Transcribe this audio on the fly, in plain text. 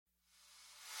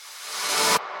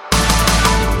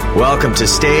Welcome to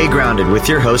Stay Grounded with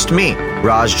your host, me,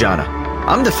 Raj Jana.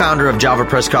 I'm the founder of Java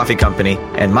Press Coffee Company,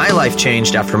 and my life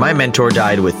changed after my mentor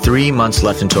died with 3 months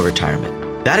left until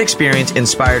retirement. That experience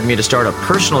inspired me to start a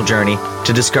personal journey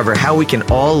to discover how we can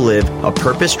all live a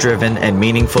purpose-driven and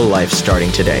meaningful life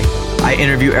starting today. I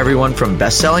interview everyone from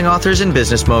best-selling authors and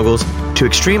business moguls to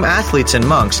extreme athletes and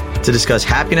monks to discuss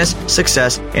happiness,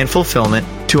 success, and fulfillment,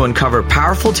 to uncover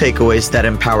powerful takeaways that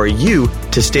empower you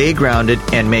to stay grounded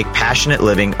and make passionate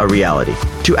living a reality.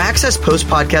 To access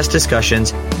post-podcast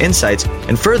discussions, insights,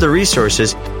 and further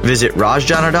resources, visit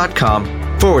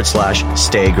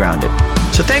rajjana.com/stay grounded.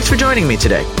 So thanks for joining me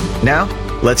today. Now,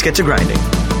 let's get to grinding.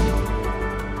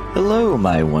 Hello,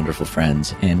 my wonderful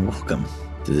friends, and welcome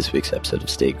to this week's episode of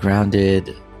Stay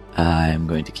Grounded. I'm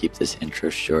going to keep this intro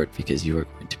short because you are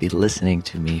going to be listening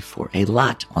to me for a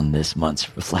lot on this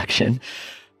month's reflection.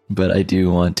 But I do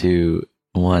want to,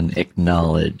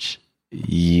 acknowledge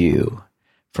you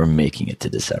for making it to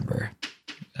December.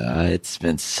 It's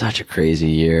been such a crazy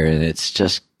year, and I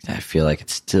feel like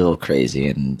it's still crazy,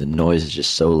 and the noise is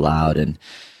just so loud. And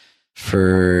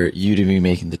for you to be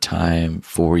making the time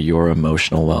for your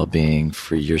emotional well-being,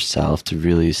 for yourself to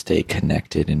really stay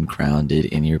connected and grounded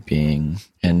in your being,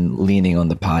 and leaning on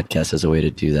the podcast as a way to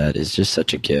do that is just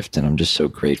such a gift. And I'm just so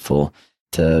grateful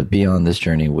to be on this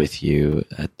journey with you.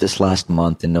 This last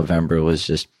month in November was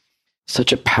just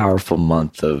such a powerful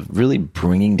month of really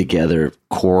bringing together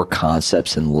core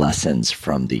concepts and lessons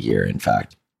from the year. In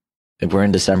fact, we're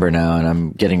in December now, and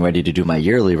I'm getting ready to do my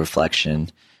yearly reflection,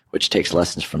 which takes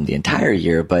lessons from the entire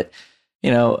year. But,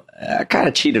 I kind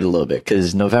of cheated a little bit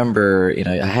because November,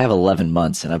 I have 11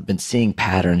 months, and I've been seeing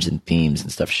patterns and themes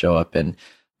and stuff show up. And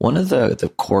one of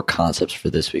the core concepts for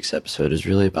this week's episode is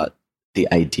really about the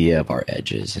idea of our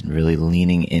edges and really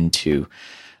leaning into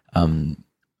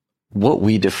what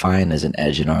we define as an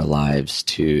edge in our lives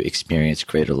to experience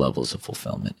greater levels of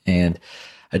fulfillment. And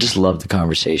I just loved the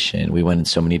conversation. We went in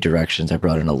so many directions. I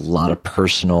brought in a lot of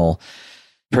personal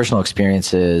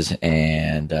experiences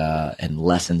and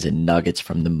lessons and nuggets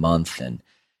from the month. And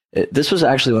this was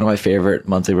actually one of my favorite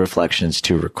monthly reflections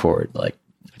to record. I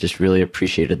just really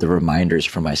appreciated the reminders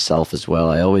for myself as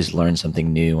well. I always learn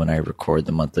something new when I record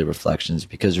the monthly reflections,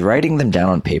 because writing them down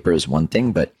on paper is one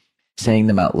thing, but saying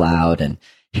them out loud and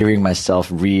hearing myself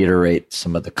reiterate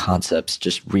some of the concepts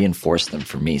just reinforce them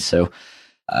for me. So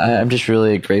I'm just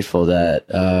really grateful that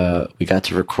we got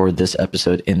to record this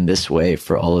episode in this way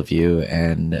for all of you.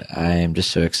 And I am just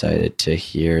so excited to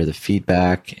hear the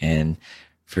feedback and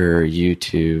for you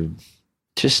to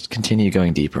just continue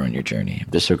going deeper on your journey.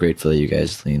 I'm just so grateful that you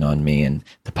guys lean on me and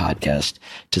the podcast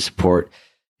to support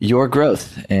your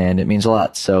growth. And it means a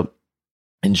lot. So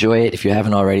enjoy it. If you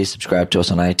haven't already, subscribe to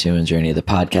us on iTunes or any of the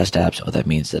podcast apps. That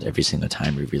means that every single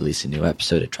time we release a new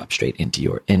episode, it drops straight into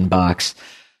your inbox.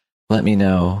 Let me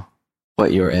know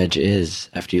what your edge is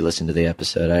after you listen to the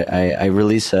episode. I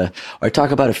release I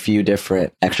talk about a few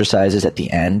different exercises at the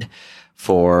end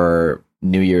for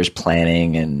New Year's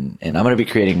planning, and I'm going to be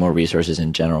creating more resources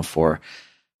in general for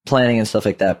planning and stuff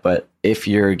like that. But if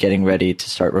you're getting ready to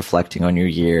start reflecting on your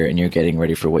year and you're getting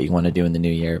ready for what you want to do in the new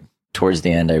year, towards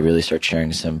the end, I really start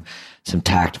sharing some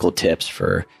tactical tips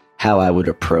for how I would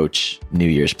approach New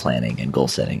Year's planning and goal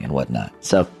setting and whatnot.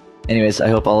 So anyways, I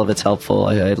hope all of it's helpful.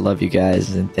 I love you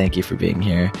guys, and thank you for being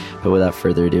here. But without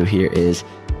further ado, here is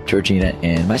Georgina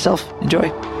and myself.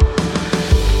 Enjoy.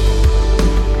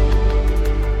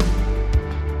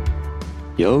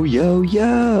 Yo, yo,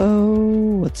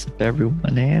 yo. What's up,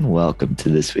 everyone? And welcome to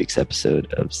this week's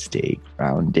episode of Stay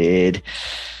Grounded.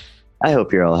 I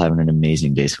hope you're all having an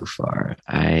amazing day so far.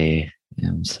 I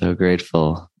am so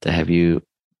grateful to have you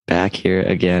back here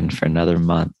again for another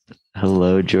month.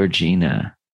 Hello,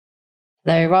 Georgina.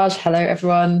 Hello, Raj. Hello,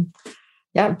 everyone.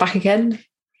 Yeah, back again.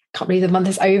 Can't believe the month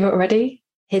is over already.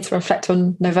 Here to reflect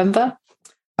on November.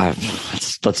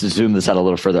 Let's zoom this out a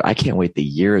little further. I can't wait. The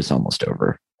year is almost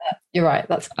over. You're right.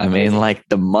 That's. I mean,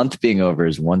 the month being over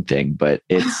is one thing, but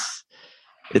it's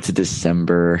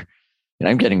December, and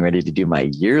I'm getting ready to do my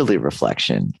yearly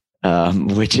reflection,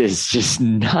 which is just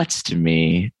nuts to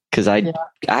me because I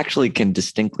actually can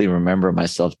distinctly remember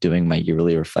myself doing my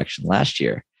yearly reflection last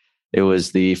year. It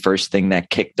was the first thing that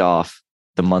kicked off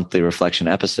the monthly reflection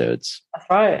episodes. That's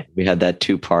right. We had that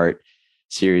 2-part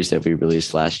series that we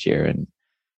released last year, and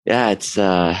yeah, it's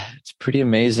pretty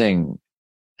amazing.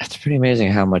 It's pretty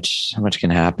amazing how much can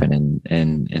happen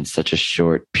in such a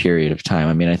short period of time.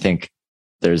 I mean, I think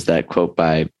there's that quote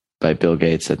by Bill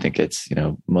Gates. I think it's,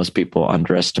 most people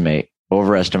overestimate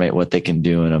what they can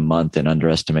do in a month and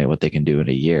underestimate what they can do in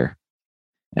a year.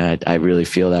 And I really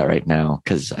feel that right now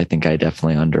because I think I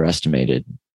definitely underestimated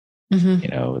Mm-hmm. you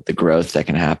know, the growth that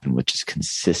can happen, which is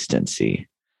consistency.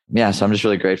 Yeah. So I'm just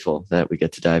really grateful that we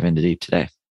get to dive into deep today.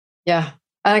 Yeah.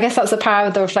 And I guess that's the power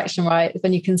of the reflection, right?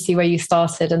 When you can see where you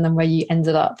started and then where you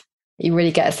ended up, you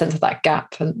really get a sense of that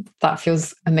gap. And that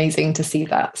feels amazing to see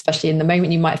that, especially in the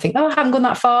moment you might think, oh, I haven't gone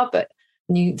that far. But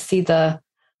when you see the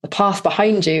path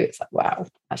behind you, it's like, wow,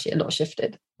 actually a lot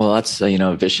shifted. Well, that's,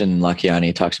 Vishen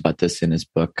Lakhiani talks about this in his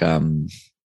book.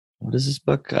 What is this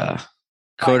book?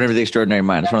 Code of the Extraordinary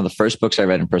Mind. It's one of the first books I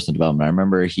read in personal development. I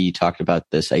remember he talked about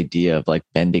this idea of like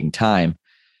bending time,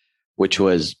 which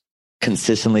was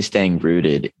consistently staying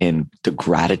rooted in the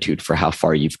gratitude for how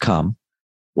far you've come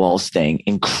while staying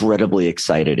incredibly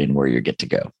excited in where you get to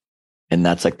go. And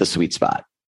that's like the sweet spot.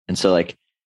 And so like,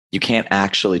 you can't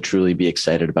actually truly be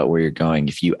excited about where you're going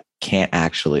if you can't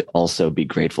actually also be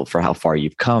grateful for how far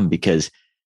you've come, because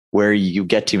where you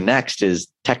get to next is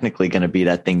technically going to be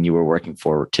that thing you were working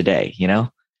for today, you know?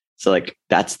 So like,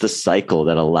 that's the cycle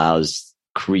that allows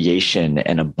creation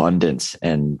and abundance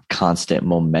and constant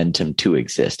momentum to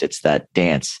exist. It's that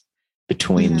dance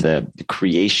between the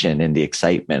creation and the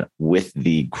excitement with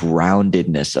the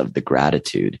groundedness of the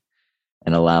gratitude,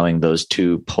 and allowing those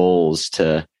two poles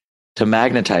to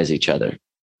magnetize each other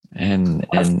and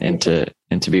into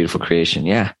beautiful creation.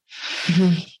 Yeah.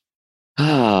 Mm-hmm.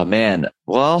 Oh man.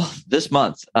 Well, this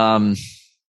month, I'm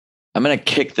going to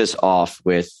kick this off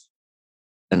with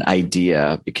an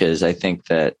idea, because I think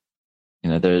that,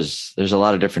 there's a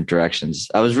lot of different directions.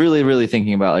 I was really, really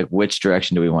thinking about like, which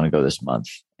direction do we want to go this month?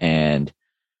 And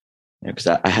because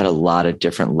I had a lot of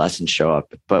different lessons show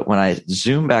up, but when I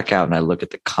zoom back out and I look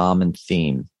at the common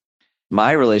theme,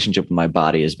 my relationship with my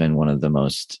body has been one of the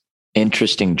most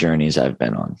interesting journeys I've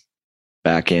been on.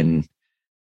 Back in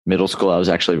middle school, I was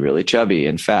actually really chubby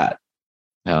and fat.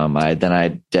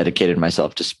 I dedicated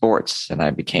myself to sports, and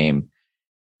I became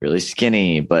really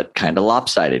skinny, but kind of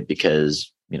lopsided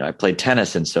because, I played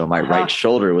tennis. And so my right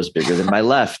shoulder was bigger than my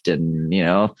left. And,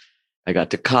 I got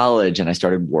to college and I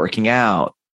started working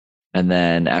out. And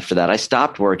then after that, I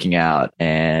stopped working out,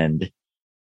 and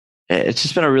it's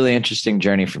just been a really interesting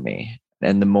journey for me.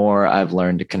 And the more I've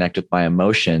learned to connect with my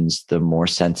emotions, the more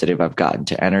sensitive I've gotten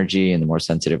to energy and the more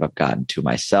sensitive I've gotten to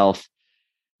myself.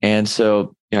 And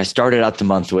so, I started out the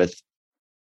month with,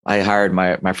 I hired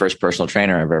my first personal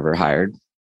trainer I've ever hired.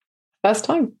 First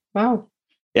time. Wow.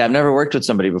 Yeah. I've never worked with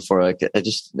somebody before. Like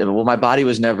my body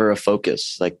was never a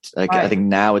focus. Like right. I think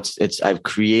now I've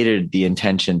created the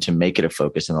intention to make it a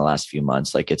focus in the last few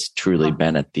months. Like it's truly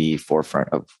been at the forefront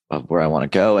of where I want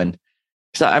to go. And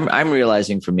so I'm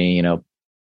realizing for me,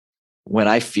 when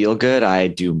I feel good, I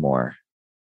do more.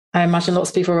 I imagine lots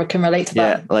of people can relate to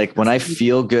that. Yeah. Like when I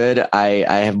feel good, I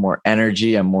have more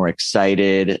energy. I'm more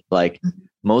excited. Like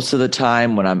most of the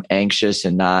time when I'm anxious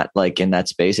and not like in that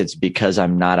space, it's because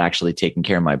I'm not actually taking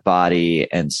care of my body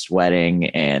and sweating,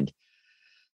 and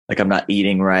like I'm not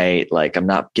eating right. Like I'm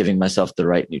not giving myself the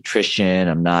right nutrition.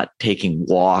 I'm not taking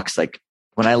walks. Like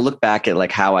when I look back at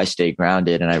like how I stay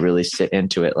grounded and I really sit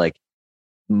into it, like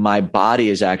my body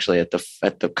is actually at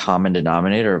the common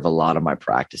denominator of a lot of my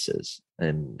practices.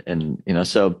 And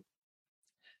so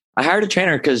I hired a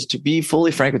trainer because, to be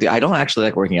fully frank with you, I don't actually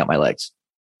like working out my legs.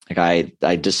 Like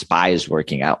I despise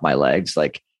working out my legs.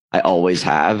 Like I always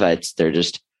have.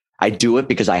 I do it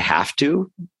because I have to,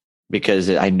 because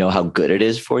I know how good it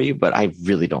is for you, but I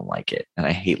really don't like it. And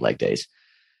I hate leg days.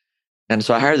 And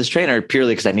so I hired this trainer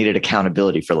purely because I needed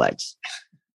accountability for legs.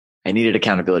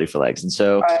 And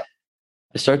so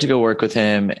I start to go work with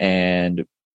him, and,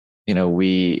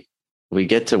 we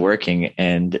get to working,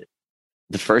 and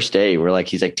the first day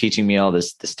he's like teaching me all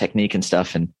this technique and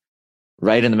stuff. And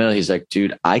right in the middle, he's like,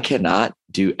 dude, I cannot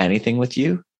do anything with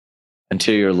you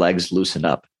until your legs loosen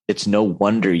up. It's no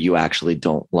wonder you actually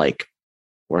don't like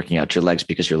working out your legs,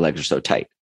 because your legs are so tight.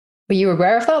 Were you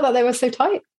aware of that they were so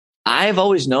tight? I've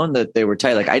always known that they were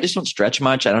tight. Like I just don't stretch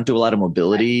much. I don't do a lot of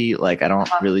mobility. Like I don't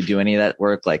really do any of that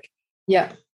work. Like,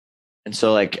 yeah. And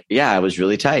so like, yeah, I was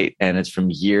really tight, and it's from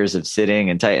years of sitting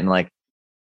and tight.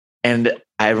 And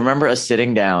I remember us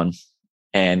sitting down,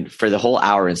 and for the whole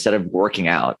hour, instead of working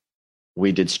out,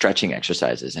 we did stretching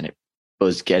exercises, and it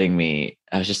was getting me.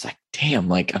 I was just like, damn,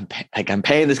 like I'm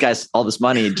paying this guy all this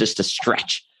money just to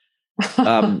stretch.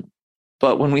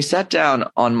 But when we sat down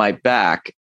on my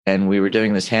back and we were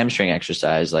doing this hamstring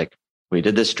exercise, like we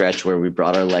did this stretch where we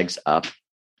brought our legs up,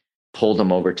 pulled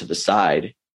them over to the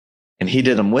side, and he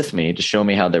did them with me to show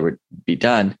me how they would be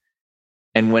done.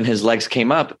 And when his legs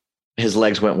came up, his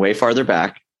legs went way farther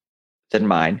back than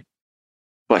mine,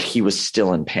 but he was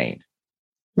still in pain.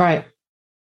 Right.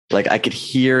 Like I could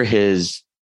hear his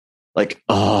like,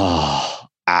 oh,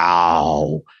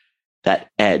 ow. that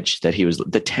edge that he was,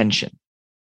 the tension.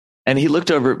 And he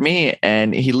looked over at me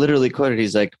and he literally quoted,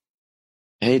 he's like,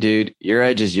 "Hey dude, your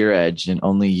edge is your edge and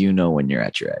only you know when you're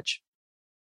at your edge."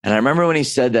 And I remember when he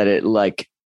said that,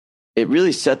 it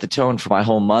really set the tone for my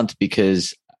whole month,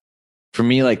 because for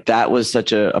me, like that was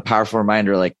such a powerful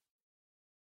reminder. Like,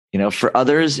 for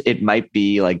others, it might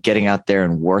be like getting out there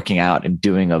and working out and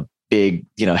doing a big,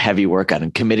 heavy workout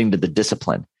and committing to the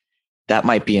discipline. That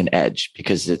might be an edge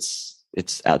because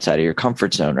it's outside of your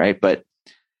comfort zone, right? But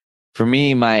for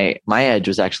me, my edge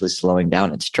was actually slowing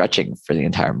down and stretching for the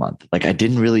entire month. Like I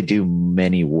didn't really do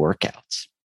many workouts.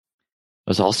 It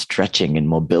was all stretching and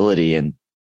mobility and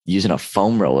using a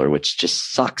foam roller, which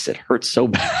just sucks. It hurts so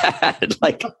bad.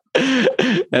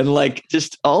 And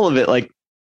just all of it,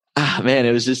 man,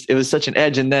 it was such an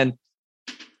edge. And then,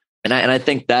 I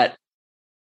think that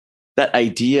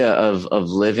idea of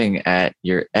living at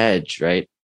your edge, right,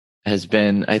 has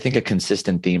been, I think, a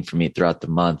consistent theme for me throughout the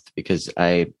month, because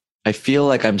I feel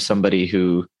like I'm somebody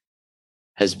who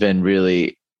has been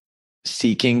really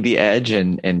seeking the edge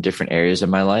in different areas of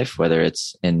my life, whether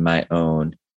it's in my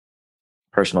own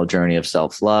personal journey of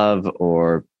self-love,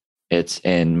 or it's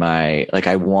in my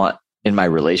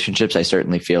relationships. I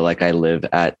certainly feel like I live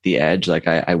at the edge. Like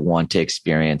I want to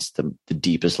experience the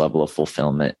deepest level of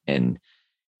fulfillment in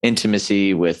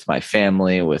intimacy with my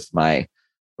family, with my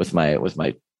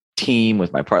team,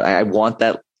 with my partner. I want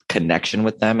that connection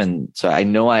with them. And so I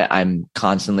know I'm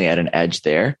constantly at an edge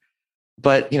there,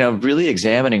 but, really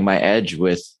examining my edge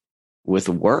with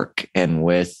work and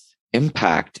with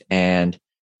impact and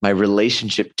my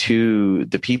relationship to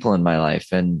the people in my life.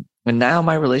 And now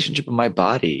my relationship with my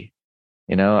body,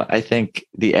 I think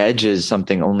the edge is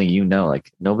something only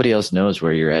like nobody else knows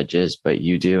where your edge is, but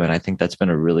you do. And I think that's been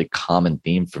a really common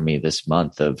theme for me this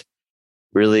month, of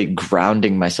really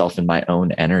grounding myself in my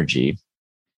own energy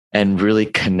and really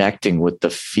connecting with the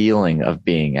feeling of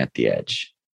being at the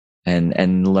edge,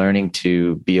 and learning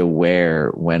to be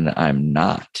aware when I'm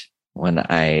not,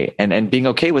 and being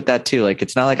okay with that too. Like,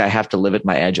 it's not like I have to live at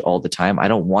my edge all the time. I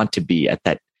don't want to be at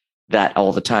that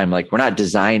all the time. Like, we're not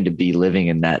designed to be living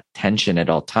in that tension at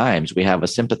all times. We have a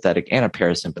sympathetic and a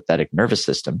parasympathetic nervous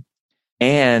system.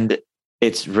 And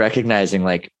it's recognizing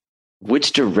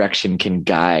which direction can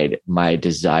guide my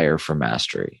desire for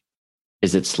mastery.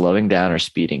 Is it slowing down or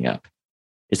speeding up?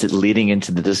 Is it leading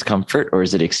into the discomfort, or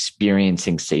is it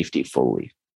experiencing safety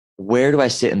fully? Where do I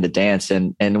sit in the dance?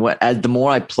 And the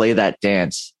more I play that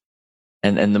dance,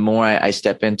 and the more I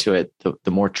step into it,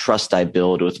 the more trust I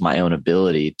build with my own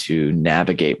ability to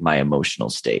navigate my emotional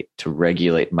state, to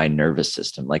regulate my nervous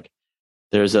system. Like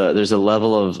there's a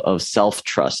level of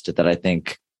self-trust that I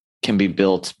think can be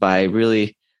built by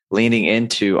really leaning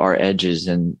into our edges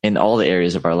in all the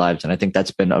areas of our lives. And I think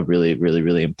that's been a really, really,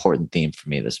 really important theme for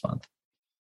me this month.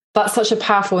 That's such a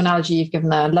powerful analogy you've given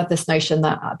there. I love this notion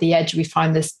that at the edge, we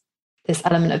find this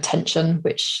element of tension,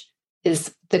 which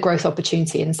is the growth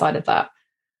opportunity inside of that.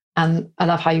 And I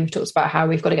love how you talked about how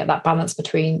we've got to get that balance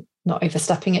between not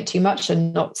overstepping it too much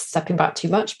and not stepping back too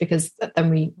much, because then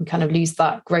we kind of lose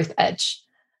that growth edge.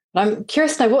 But I'm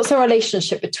curious to know, what's the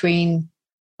relationship between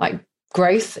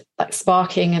growth,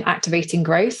 sparking and activating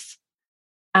growth,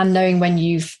 and knowing when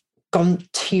you've gone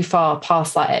too far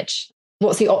past that edge?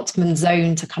 What's the optimum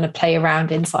zone to kind of play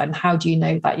around inside, and how do you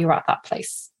know that you're at that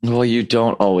place? Well, you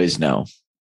don't always know.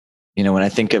 When I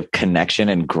think of connection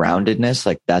and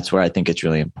groundedness, that's where I think it's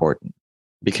really important,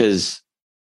 because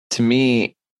to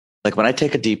me, when I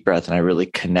take a deep breath and I really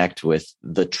connect with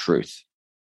the truth,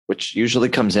 which usually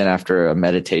comes in after a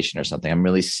meditation or something, I'm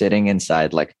really sitting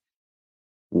inside,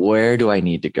 where do I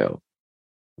need to go?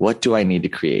 What do I need to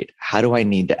create? How do I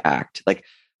need to act?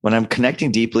 When I'm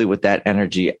connecting deeply with that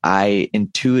energy, I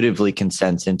intuitively can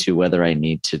sense into whether I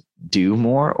need to do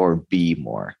more or be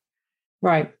more.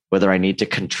 Right. Whether I need to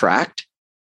contract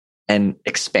and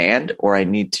expand, or I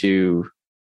need to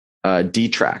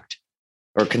detract.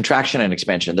 Or contraction and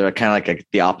expansion, they're kind of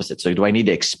the opposite. So do I need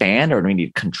to expand, or do I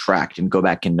need to contract and go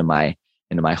back into my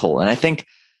hole? And I think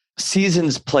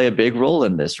seasons play a big role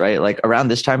in this, right? Around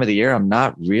this time of the year, I'm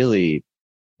not really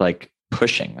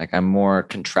pushing, I'm more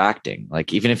contracting.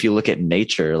 Even if you look at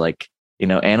nature,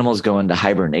 animals go into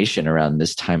hibernation around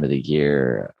this time of the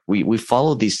year. We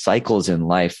follow these cycles in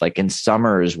life. In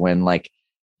summers when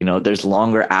there's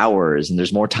longer hours and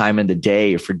there's more time in the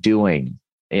day for doing,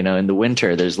 in the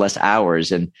winter, there's less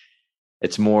hours and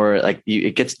it's more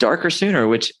it gets darker sooner,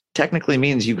 which technically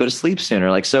means you go to sleep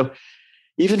sooner. So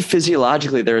even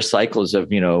physiologically, there are cycles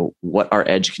of, what our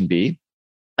edge can be.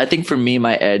 I think for me,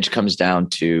 my edge comes down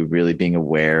to really being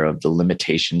aware of the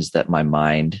limitations that my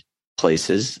mind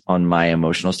places on my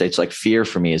emotional states. Fear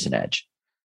for me is an edge.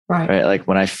 right? Like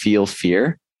when I feel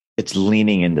fear, it's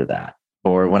leaning into that.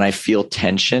 Or when I feel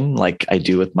tension, like I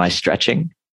do with my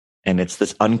stretching, and it's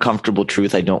this uncomfortable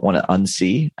truth I don't want to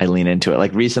unsee, I lean into it.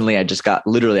 Like recently, I just got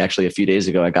literally actually a few days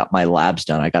ago, I got my labs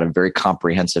done. I got a very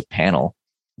comprehensive panel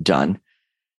done.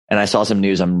 And I saw some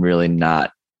news I'm really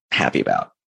not happy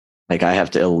about. Like I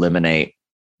have to eliminate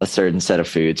a certain set of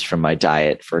foods from my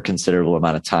diet for a considerable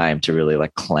amount of time to really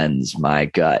like cleanse my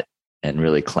gut and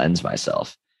really cleanse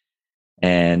myself.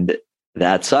 And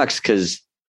that sucks because,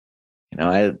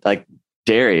 I like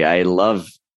dairy. I love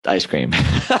ice cream.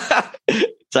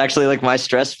 It's actually like my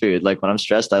stress food. Like when I'm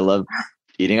stressed, I love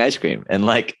eating ice cream. And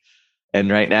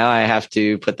right now I have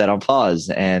to put that on pause,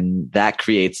 and that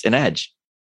creates an edge.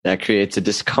 That creates a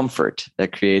discomfort.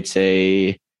 That creates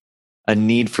a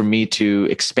need for me to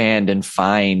expand and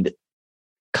find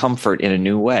comfort in a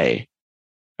new way.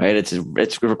 Right?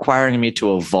 It's requiring me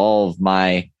to evolve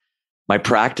my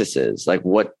practices. Like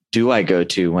what do I go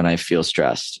to when I feel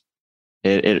stressed?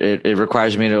 It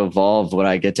requires me to evolve what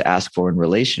I get to ask for in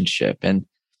relationship. And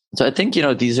so I think,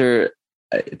 these are,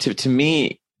 to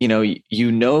me,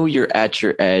 you're at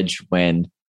your edge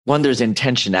when, one, there's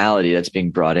intentionality that's being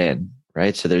brought in,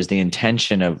 right? So there's the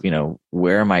intention of,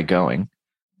 where am I going?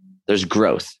 There's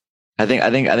growth. I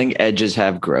think edges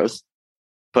have growth,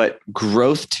 but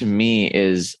growth to me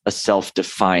is a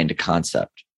self-defined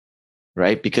concept,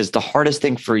 right? Because the hardest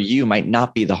thing for you might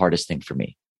not be the hardest thing for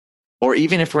me. Or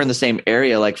even if we're in the same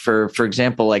area, like for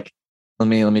example, like, let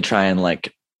me try and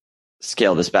like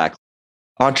scale this back.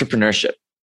 Entrepreneurship.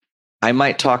 I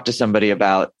might talk to somebody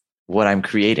about what I'm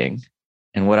creating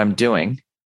and what I'm doing.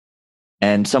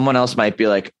 And someone else might be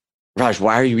like, Raj,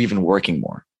 why are you even working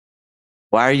more?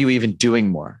 Why are you even doing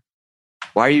more?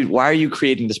 Why are you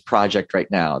creating this project right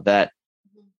now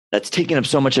that's taking up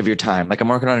so much of your time? Like I'm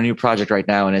working on a new project right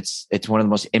now, and it's one of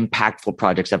the most impactful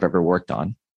projects I've ever worked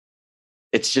on.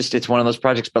 It's one of those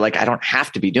projects, but like I don't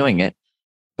have to be doing it,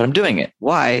 but I'm doing it.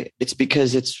 Why? It's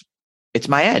because it's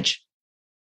my edge,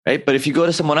 right? But if you go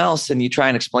to someone else and you try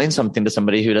and explain something to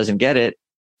somebody who doesn't get it,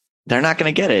 they're not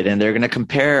going to get it. And they're going to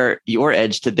compare your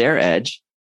edge to their edge.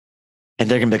 And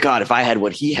they're going to be, God, if I had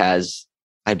what he has,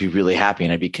 I'd be really happy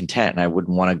and I'd be content and I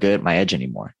wouldn't want to go at my edge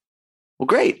anymore. Well,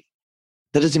 great.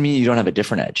 That doesn't mean you don't have a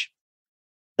different edge.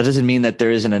 That doesn't mean that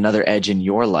there isn't another edge in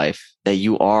your life that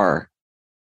you are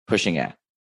pushing at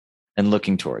and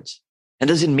looking towards. And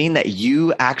doesn't mean that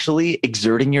you actually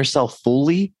exerting yourself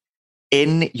fully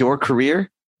in your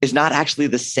career is not actually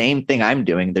the same thing I'm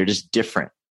doing. They're just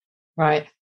different. Right.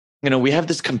 We have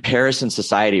this comparison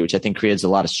society, which I think creates a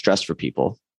lot of stress for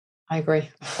people. I agree.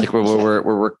 Like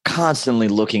we're constantly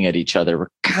looking at each other.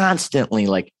 We're constantly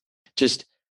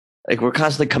we're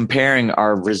constantly comparing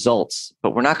our results,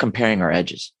 but we're not comparing our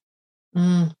edges.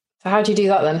 So how do you do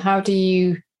that then? How do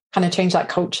you kind of change that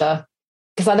culture?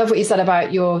 Because I love what you said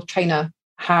about your trainer,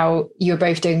 how you're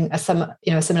both doing a similar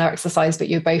exercise, but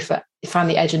you both found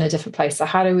the edge in a different place. So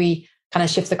how do we kind of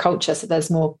shift the culture so there's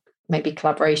more maybe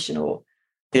collaboration or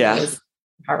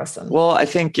comparison? Well, I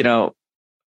think,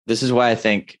 this is why I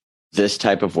think this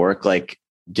type of work, like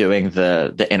doing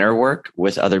the inner work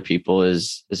with other people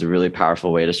is a really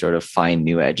powerful way to sort of find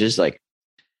new edges. Like,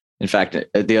 in fact,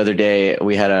 the other day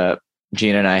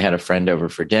Gina and I had a friend over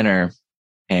for dinner,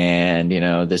 and,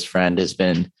 this friend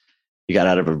he got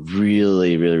out of a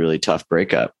really, really, really tough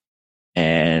breakup.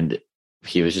 And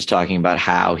he was just talking about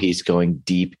how he's going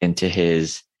deep into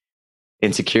his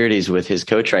insecurities with his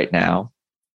coach right now.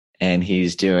 And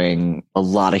he's doing a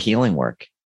lot of healing work.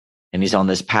 And he's on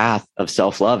this path of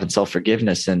self-love and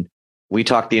self-forgiveness. And we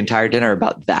talked the entire dinner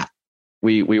about that.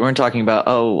 We weren't talking about,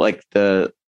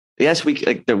 the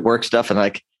work stuff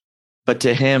and but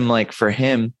to him, for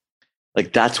him,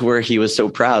 that's where he was so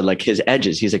proud, his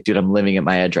edges. He's like, dude, I'm living at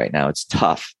my edge right now. It's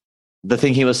tough. The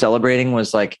thing he was celebrating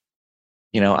was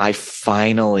I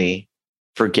finally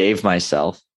forgave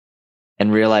myself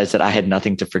and realized that I had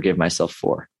nothing to forgive myself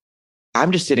for.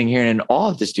 I'm just sitting here in awe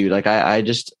of this dude. I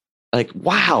just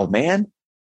wow, man,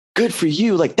 good for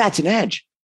you. That's an edge.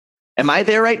 Am I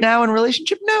there right now in a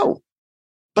relationship? No,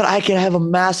 but I can have a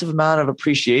massive amount of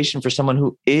appreciation for someone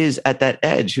who is at that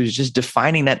edge, who's just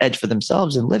defining that edge for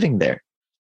themselves and living there.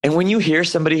 And when you hear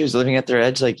somebody who's living at their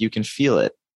edge, you can feel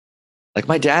it.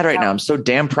 My dad right now, I'm so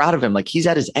damn proud of him. He's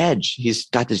at his edge. He's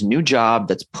got this new job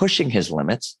that's pushing his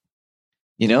limits,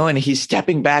 and he's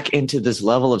stepping back into this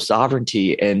level of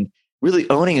sovereignty and really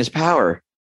owning his power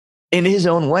in his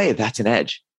own way. That's an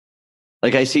edge.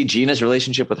 I see Gina's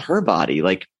relationship with her body.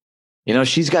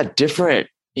 She's got different,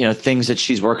 things that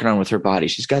she's working on with her body.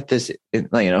 She's got this,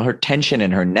 her tension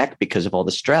in her neck because of all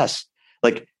the stress.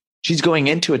 She's going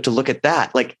into it to look at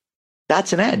that.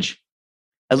 That's an edge.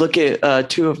 I look at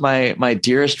two of my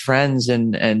dearest friends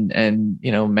and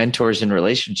mentors in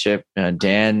relationship,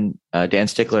 Dan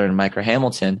Stickler and Micah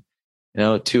Hamilton.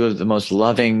 Two of the most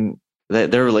loving.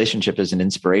 Their relationship is an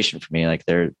inspiration for me. Like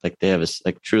they have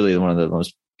truly one of the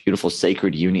most beautiful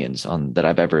sacred unions that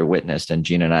I've ever witnessed. And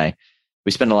Gina and I,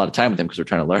 we spend a lot of time with them because we're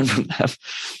trying to learn from them.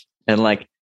 And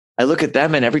I look at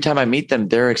them, and every time I meet them,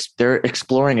 they're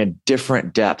exploring a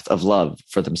different depth of love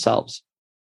for themselves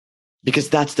because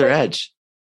that's their edge.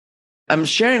 I'm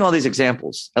sharing all these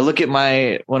examples. I look at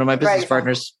one of my business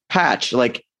partners, Patch.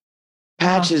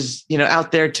 Patch is,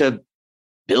 out there to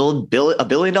build $1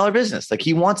 billion business.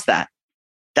 He wants that.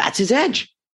 That's his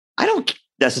edge. I don't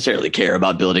necessarily care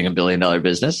about building $1 billion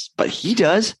business, but he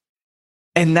does.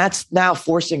 And that's now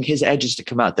forcing his edges to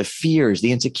come out. The fears,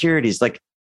 the insecurities,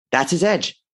 that's his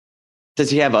edge. Does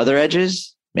he have other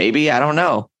edges? Maybe, I don't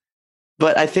know.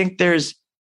 But I think there's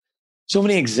so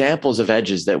many examples of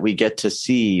edges that we get to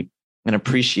see and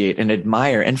appreciate and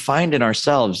admire and find in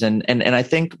ourselves. And I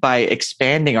think by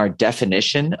expanding our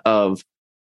definition of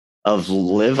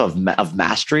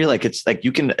mastery,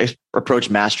 you can approach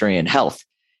mastery in health.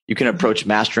 You can approach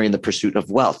mastery in the pursuit of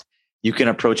wealth. You can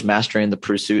approach mastery in the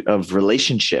pursuit of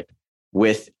relationship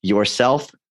with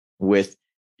yourself, with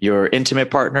your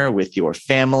intimate partner, with your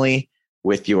family,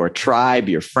 with your tribe,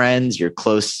 your friends, your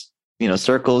close,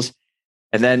 circles,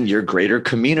 and then your greater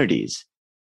communities,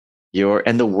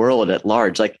 and the world at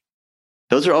large.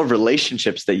 Those are all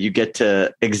relationships that you get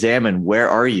to examine. Where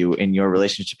are you in your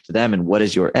relationship to them, and what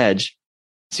is your edge?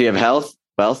 So you have health,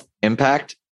 wealth,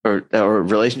 impact, or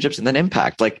relationships, and then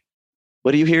impact.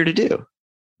 What are you here to do?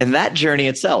 And that journey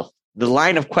itself, the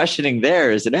line of questioning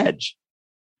there is an edge.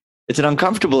 It's an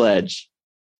uncomfortable edge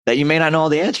that you may not know all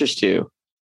the answers to,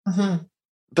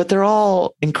 but they're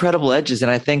all incredible edges. And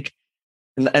I think,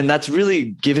 and that's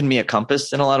really given me a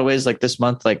compass in a lot of ways. This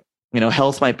month,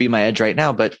 health might be my edge right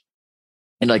now, but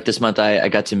this month I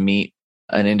got to meet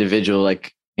an individual.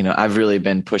 I've really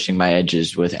been pushing my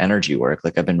edges with energy work.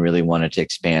 I've been really wanting to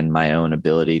expand my own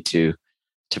ability to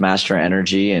master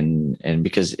energy. And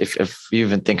because if you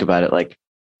even think about it,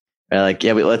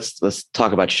 let's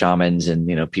talk about shamans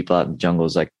and, people out in the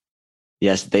jungles.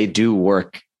 Yes, they do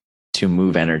work to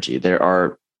move energy. There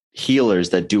are healers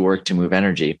that do work to move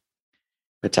energy,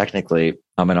 but technically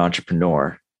I'm an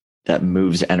entrepreneur that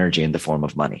moves energy in the form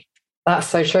of money. That's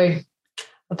so true.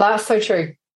 That's so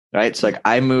true. Right. So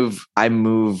I move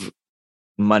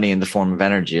money in the form of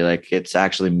energy. It's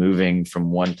actually moving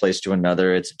from one place to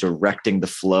another. It's directing the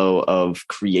flow of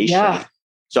creation. Yeah.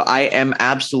 So I'm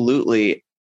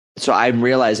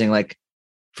realizing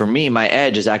for me, my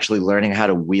edge is actually learning how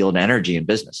to wield energy in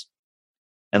business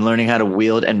and learning how to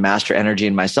wield and master energy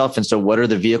in myself. And so what are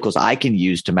the vehicles I can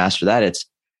use to master that? It's,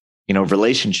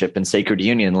 relationship and sacred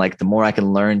union. The more I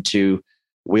can learn to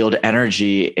wield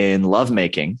energy in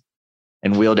lovemaking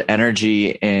and wield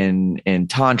energy in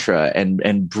tantra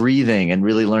and breathing and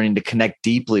really learning to connect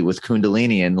deeply with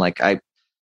Kundalini. And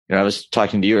I was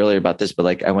talking to you earlier about this,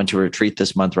 but I went to a retreat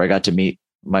this month where I got to meet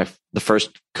the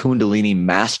first Kundalini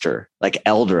master,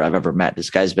 elder I've ever met.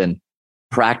 This guy's been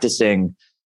practicing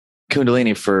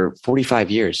Kundalini for 45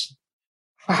 years.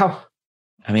 Wow.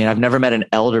 I mean, I've never met an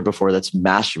elder before that's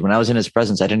mastered. When I was in his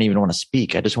presence, I didn't even want to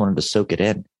speak. I just wanted to soak it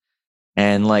in.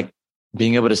 And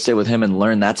being able to sit with him and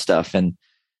learn that stuff and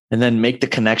then make the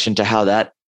connection to how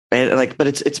that, but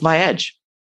it's my edge.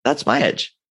 That's my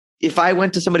edge. If I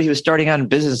went to somebody who was starting out in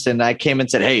business and I came and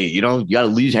said, hey, you got to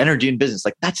lose energy in business.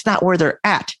 That's not where they're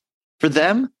at. For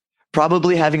them,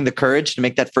 probably having the courage to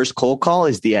make that first cold call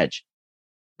is the edge.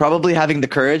 Probably having the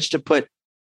courage to put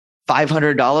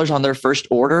 $500 on their first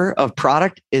order of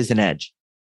product is an edge.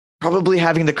 Probably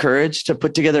having the courage to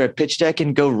put together a pitch deck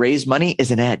and go raise money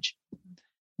is an edge.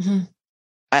 Mm-hmm.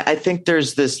 I think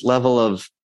there's this level of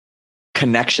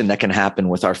connection that can happen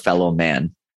with our fellow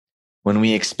man when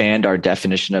we expand our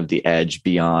definition of the edge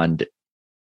beyond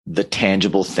the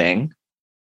tangible thing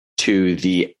to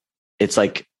it's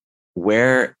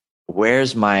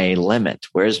where's my limit?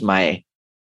 Where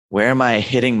am I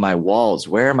hitting my walls?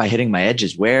 Where am I hitting my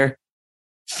edges? Where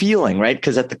feeling, right?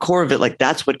 Because at the core of it,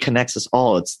 that's what connects us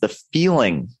all. It's the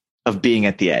feeling of being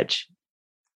at the edge.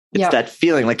 It's that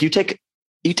feeling.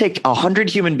 You take 100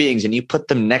 human beings and you put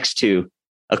them next to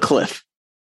a cliff.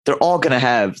 They're all going to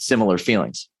have similar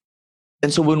feelings.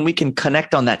 And so when we can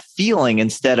connect on that feeling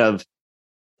instead of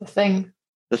the thing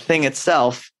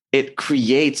itself, it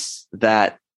creates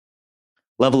that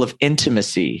level of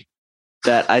intimacy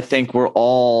that I think we're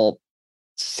all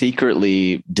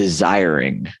secretly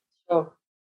desiring. Oh.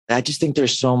 I just think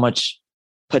there's so much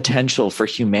potential for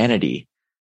humanity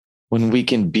when we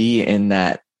can be in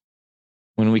that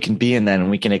when we can be in that and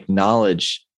we can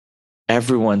acknowledge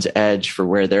everyone's edge for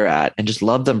where they're at and just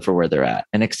love them for where they're at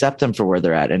and accept them for where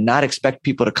they're at and not expect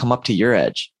people to come up to your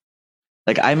edge.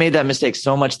 Like I made that mistake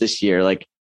so much this year. Like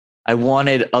I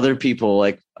wanted other people,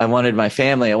 like I wanted my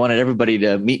family, I wanted everybody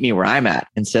to meet me where I'm at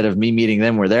instead of me meeting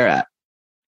them where they're at.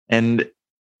 And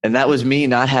that was me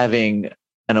not having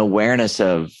an awareness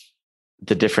of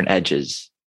the different edges.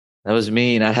 That was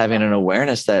me not having an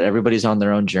awareness that everybody's on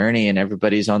their own journey and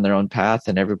everybody's on their own path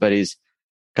and everybody's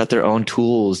got their own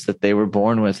tools that they were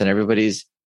born with and everybody's,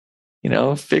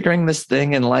 figuring this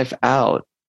thing in life out.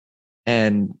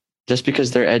 And just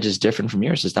because their edge is different from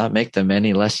yours does not make them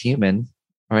any less human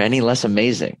or any less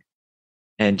amazing.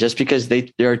 And just because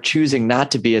they are choosing not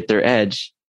to be at their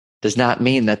edge does not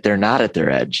mean that they're not at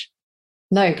their edge.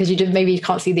 No, because maybe you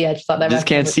can't see the edge. That they just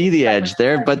can't see the edge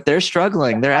there, but they're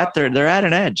struggling. They're at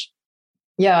an edge.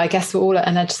 Yeah, I guess we're all at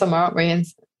an edge somewhere, aren't we?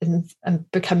 And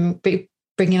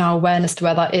bringing our awareness to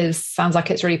where that is sounds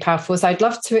like it's really powerful. So I'd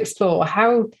love to explore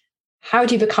how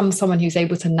do you become someone who's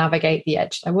able to navigate the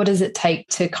edge? Like, what does it take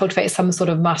to cultivate some sort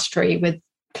of mastery with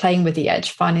playing with the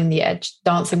edge, finding the edge,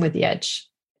 dancing with the edge?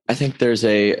 I think there's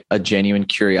a genuine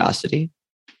curiosity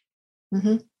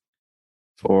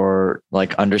for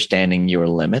like understanding your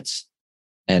limits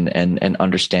and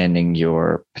understanding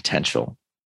your potential.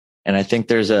 And I think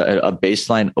there's a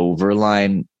baseline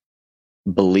overline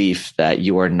belief that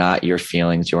you are not your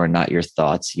feelings, you are not your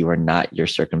thoughts, you are not your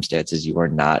circumstances, you are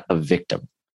not a victim.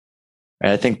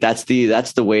 Right? I think that's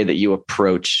the way that you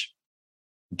approach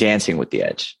dancing with the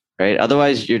edge, right?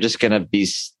 Otherwise, you're just going to be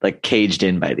like caged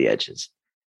in by the edges.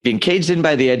 Being caged in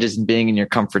by the edges and being in your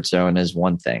comfort zone is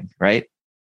one thing, right?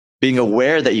 Being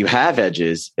aware that you have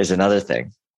edges is another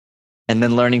thing. And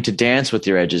then learning to dance with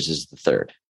your edges is the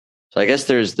third. So I guess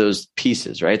there's those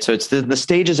pieces, right? So it's the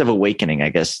stages of awakening. I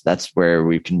guess that's where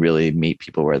we can really meet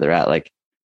people where they're at. Like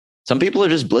some people are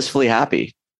just blissfully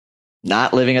happy,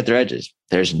 not living at their edges.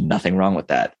 There's nothing wrong with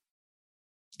that.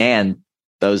 And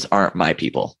those aren't my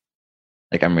people.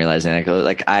 Like I'm realizing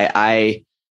like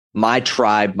my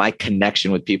tribe, my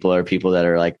connection with people are people that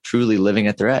are like truly living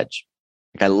at their edge.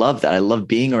 Like I love that. I love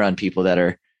being around people that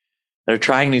are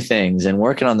trying new things and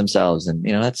working on themselves. And,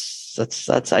 I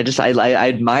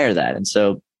admire that. And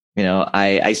so,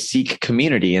 I seek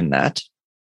community in that.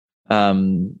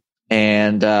 And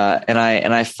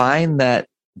I find that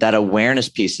awareness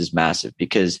piece is massive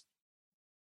because,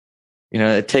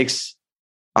 it takes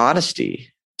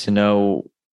honesty to know,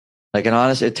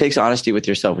 it takes honesty with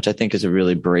yourself, which I think is a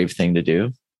really brave thing to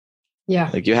do. Yeah.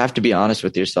 Like you have to be honest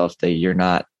with yourself that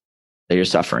you're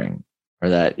suffering or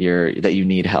that you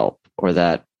need help. Or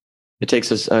that it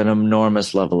takes us an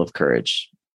enormous level of courage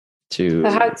to.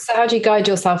 So how do you guide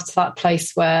yourself to that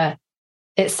place where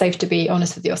it's safe to be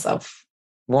honest with yourself?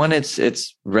 One,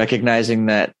 it's recognizing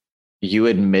that you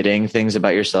admitting things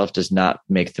about yourself does not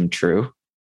make them true.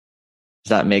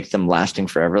 Does not make them lasting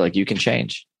forever. Like you can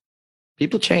change.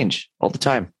 People change all the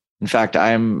time. In fact,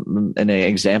 I'm an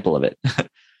example of it.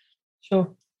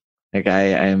 Sure. Like I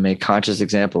am a conscious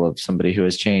example of somebody who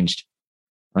has changed.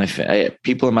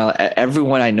 People in my life,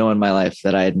 everyone I know in my life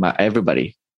that I admire,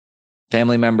 everybody,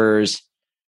 family members,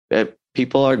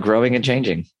 people are growing and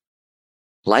changing.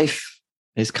 Life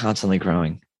is constantly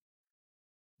growing.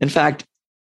 In fact,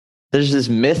 there's this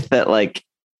myth that like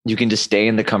you can just stay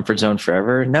in the comfort zone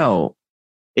forever. No,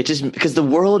 it just because the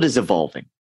world is evolving.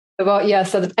 Well, yeah.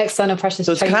 So the external pressures.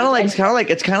 So it's kind of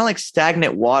like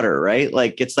stagnant water, right?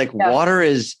 Like it's like water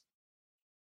is.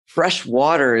 Fresh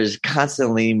water is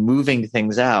constantly moving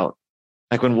things out.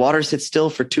 Like when water sits still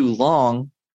for too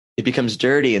long, it becomes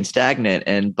dirty and stagnant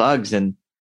and bugs and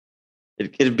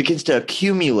it begins to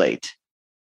accumulate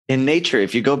in nature.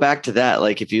 If you go back to that,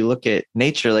 like if you look at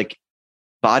nature, like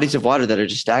bodies of water that are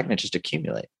just stagnant just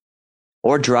accumulate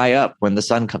or dry up when the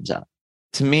sun comes out.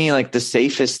 To me, like the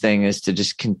safest thing is to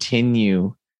just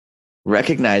continue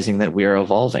recognizing that we are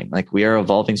evolving. Like we are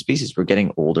evolving species. We're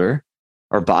getting older.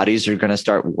 Our bodies are going to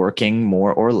start working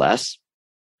more or less.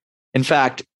 In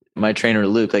fact, my trainer,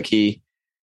 Luke, like he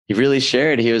really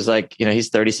shared, he was like, he's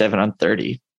 37, I'm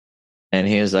 30. And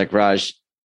he was like, Raj,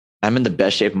 I'm in the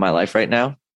best shape of my life right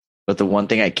now. But the one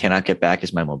thing I cannot get back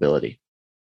is my mobility.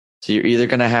 So you're either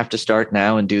going to have to start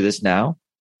now and do this now,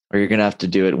 or you're going to have to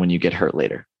do it when you get hurt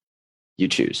later. You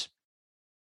choose.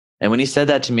 And when he said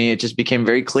that to me, it just became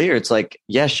very clear. It's like,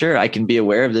 yeah, sure, I can be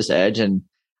aware of this edge and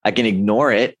I can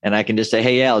ignore it and I can just say,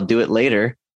 hey, yeah, I'll do it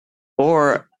later.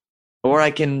 Or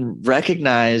I can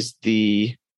recognize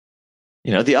the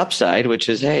upside, which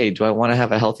is, hey, do I want to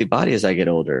have a healthy body as I get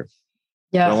older?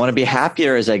 Yeah. Do I want to be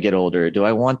happier as I get older? Do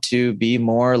I want to be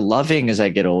more loving as I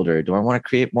get older? Do I want to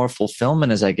create more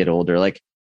fulfillment as I get older? Like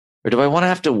Or do I want to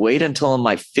have to wait until in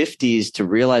my 50s to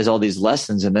realize all these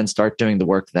lessons and then start doing the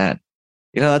work then?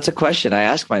 That's a question I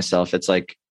ask myself. It's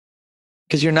like,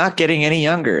 because you're not getting any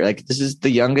younger. Like, this is the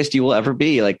youngest you will ever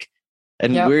be. Like,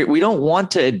 and we don't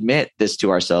want to admit this to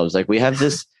ourselves. Like, we have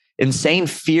this insane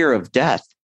fear of death.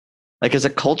 Like, as a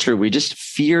culture, we just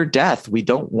fear death. We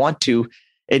don't want to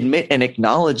admit and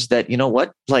acknowledge that,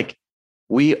 like,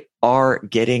 we are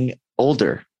getting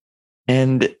older.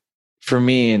 And for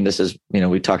me, and this is,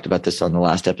 we talked about this on the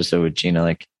last episode with Gina,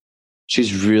 like,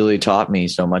 she's really taught me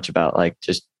so much about, like,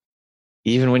 just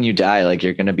even when you die, like,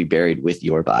 you're going to be buried with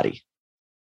your body.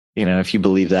 If you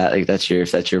believe that, like,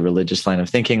 if that's your religious line of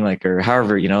thinking, like, or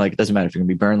however, like, it doesn't matter if you're going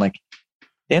to be burned, like, at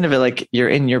the end of it, like, you're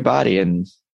in your body and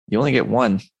you only get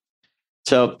one.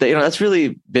 So, that's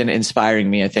really been inspiring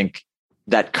me. I think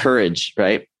that courage,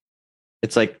 right?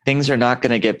 It's like, things are not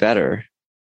going to get better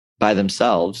by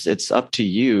themselves. It's up to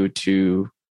you to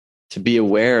be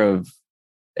aware of,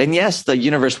 and yes, the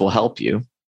universe will help you.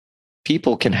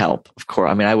 People can help, of course.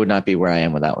 I mean, I would not be where I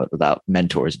am without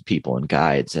mentors and people and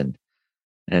guides and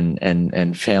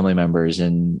family members.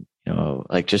 And,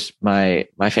 like, just my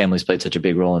family's played such a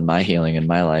big role in my healing in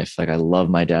my life. Like, I love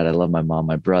my dad. I love my mom,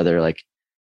 my brother. Like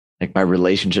my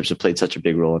relationships have played such a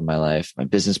big role in my life. My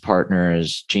business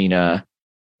partners, Gina,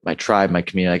 my tribe, my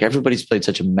community, like, everybody's played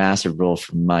such a massive role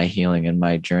for my healing and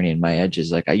my journey and my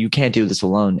edges. Like, you can't do this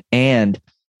alone. And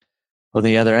on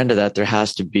the other end of that, there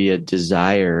has to be a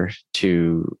desire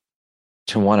to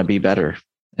want to be better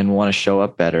and want to show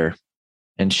up better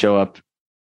and show up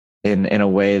in a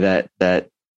way that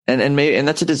maybe, and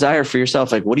that's a desire for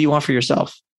yourself. Like, what do you want for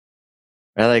yourself?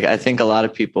 Right? Like, I think a lot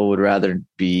of people would rather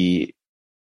be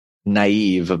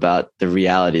naive about the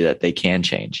reality that they can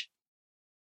change.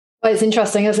 Well, it's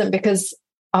interesting, isn't it? Because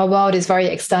our world is very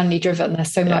externally driven.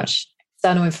 There's so much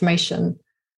external information,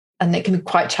 and it can be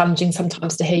quite challenging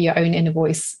sometimes to hear your own inner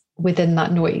voice within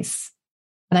that noise.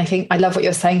 And I think I love what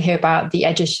you're saying here about the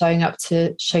edges showing up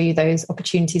to show you those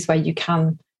opportunities where you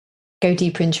can go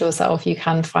deeper into yourself. You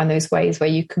can find those ways where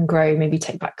you can grow, maybe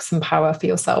take back some power for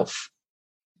yourself.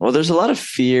 Well, there's a lot of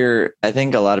fear. I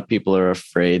think a lot of people are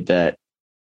afraid that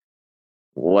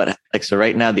so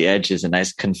right now the edge is a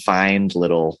nice confined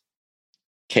little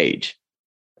cage.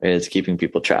 It's keeping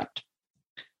people trapped.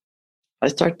 I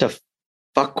start to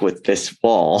fuck with this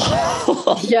wall.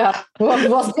 Yeah.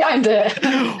 What's behind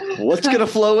it? What's going to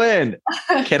flow in?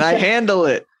 Can I handle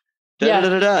it?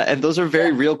 And those are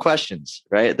very real questions,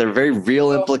 right? They're very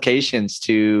real implications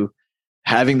to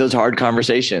having those hard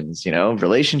conversations.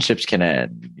 Relationships can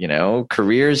end,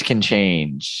 careers can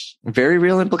change, very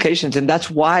real implications. And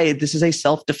that's why this is a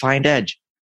self-defined edge.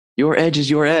 Your edge is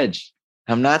your edge.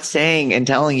 I'm not saying and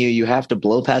telling you have to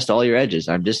blow past all your edges.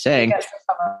 I'm just saying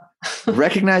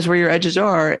recognize where your edges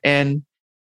are and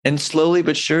slowly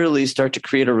but surely start to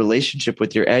create a relationship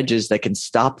with your edges that can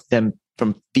stop them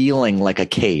from feeling like a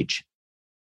cage.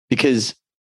 Because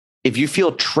if you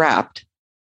feel trapped,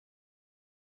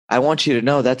 I want you to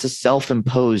know that's a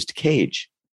self-imposed cage.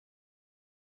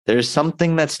 There's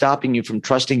something that's stopping you from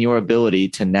trusting your ability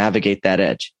to navigate that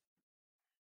edge.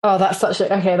 Oh, that's such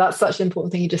an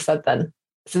important thing you just said then.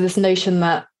 So this notion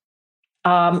that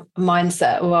our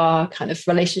mindset or our kind of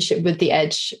relationship with the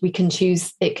edge, we can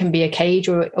choose, it can be a cage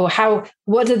or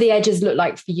what do the edges look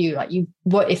like for you? Like,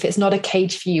 what if it's not a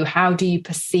cage for you, how do you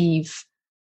perceive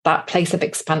that place of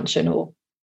expansion or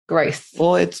growth?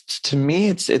 Well, to me,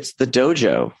 it's the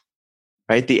dojo,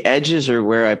 right? The edges are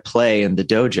where I play in the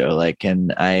dojo. Like,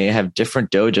 and I have different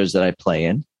dojos that I play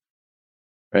in,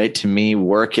 right? To me,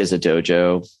 work is a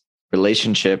dojo,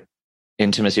 relationship,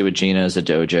 intimacy with Gina is a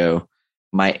dojo.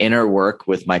 My inner work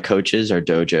with my coaches are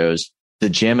dojos. The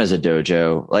gym is a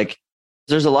dojo. Like,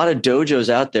 there's a lot of dojos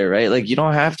out there, right? Like, you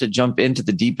don't have to jump into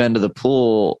the deep end of the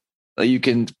pool. You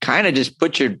can kind of just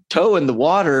put your toe in the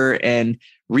water and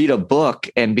read a book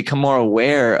and become more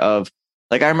aware of,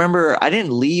 like, I remember I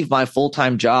didn't leave my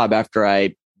full-time job after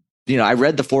I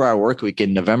read the 4-Hour Workweek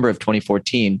in November of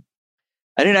 2014.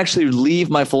 I didn't actually leave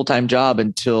my full-time job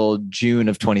until June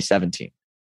of 2017.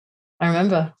 I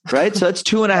remember. Right? So that's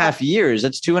 2.5 years.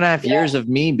 That's 2.5 years of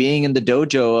me being in the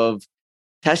dojo of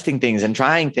testing things and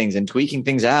trying things and tweaking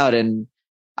things out. And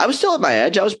I was still at my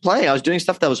edge. I was playing. I was doing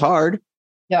stuff that was hard.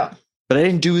 Yeah. But I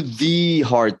didn't do the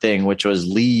hard thing, which was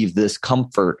leave this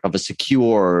comfort of a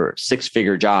secure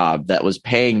 6-figure job that was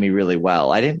paying me really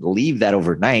well. I didn't leave that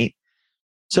overnight.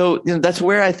 So that's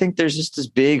where I think there's just this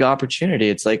big opportunity.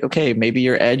 It's like, okay, maybe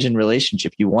your edge in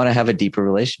relationship, you want to have a deeper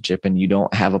relationship and you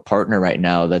don't have a partner right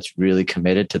now that's really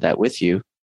committed to that with you.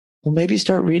 Well, maybe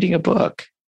start reading a book.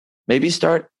 Maybe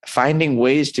start finding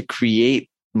ways to create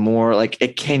more like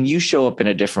can you show up in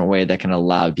a different way that can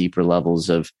allow deeper levels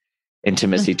of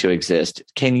intimacy to exist?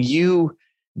 Can you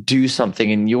do something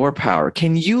in your power?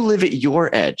 Can you live at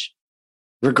your edge,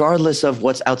 regardless of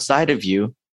what's outside of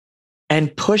you,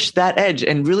 and push that edge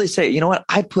and really say, you know what?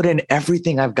 I put in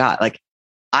everything I've got. Like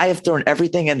I have thrown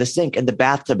everything in the sink and the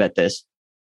bathtub at this.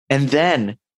 And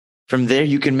then from there,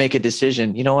 you can make a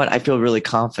decision. You know what? I feel really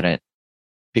confident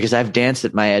because I've danced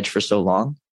at my edge for so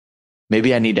long.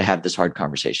 Maybe I need to have this hard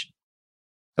conversation.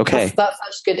 Okay. That's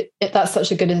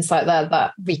such a good insight there,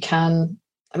 that we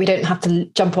don't have to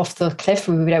jump off the cliff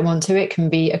when we don't want to. It can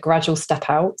be a gradual step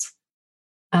out.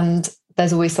 And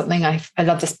there's always something I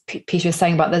love this piece you're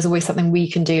saying about, there's always something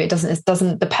we can do. It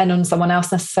doesn't depend on someone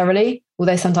else necessarily,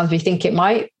 although sometimes we think it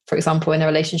might, for example, in a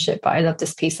relationship. But I love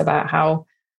this piece about how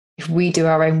if we do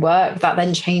our own work, that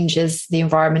then changes the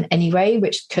environment anyway,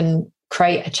 which can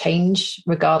create a change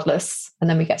regardless. And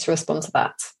then we get to respond to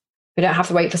that. We don't have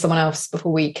to wait for someone else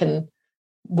before we can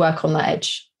work on that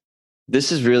edge.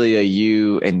 This is really a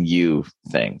you and you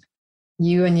thing.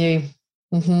 You and you.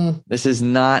 Mm-hmm. This is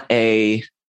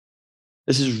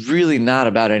really not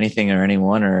about anything or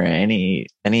anyone or anything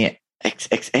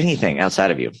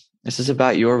outside of you. This is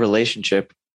about your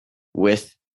relationship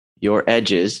with your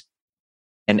edges,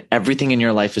 and everything in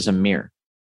your life is a mirror.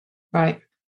 Right.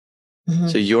 Mm-hmm.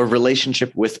 So your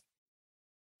relationship with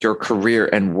your career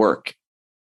and work,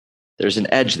 there's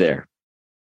an edge there.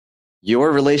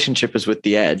 Your relationship is with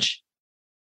the edge.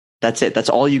 That's it. That's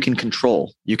all you can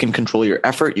control. You can control your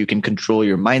effort. You can control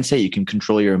your mindset. You can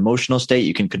control your emotional state.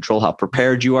 You can control how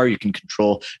prepared you are. You can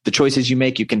control the choices you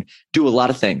make. You can do a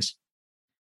lot of things.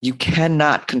 You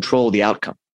cannot control the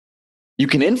outcome. You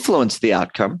can influence the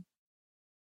outcome.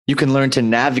 You can learn to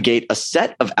navigate a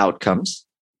set of outcomes.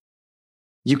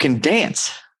 You can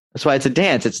dance. That's why it's a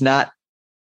dance. It's not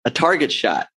a target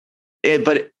shot.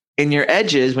 But in your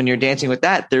edges, when you're dancing with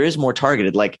that, there is more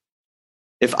targeted. Like,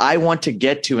 if I want to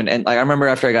get to an end, like I remember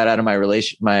after I got out of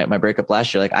my breakup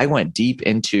last year, like I went deep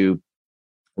into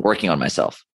working on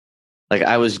myself. Like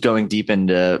I was going deep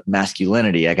into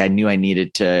masculinity. Like I knew I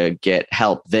needed to get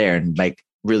help there, and like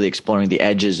really exploring the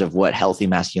edges of what healthy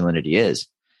masculinity is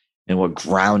and what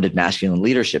grounded masculine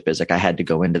leadership is. Like I had to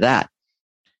go into that.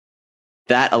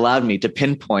 That allowed me to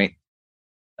pinpoint,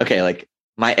 okay, like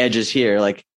my edges here,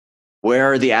 like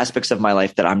where are the aspects of my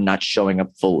life that I'm not showing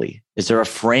up fully? Is there a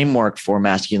framework for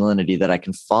masculinity that I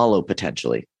can follow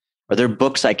potentially? Are there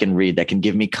books I can read that can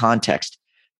give me context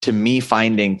to me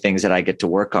finding things that I get to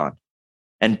work on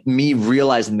and me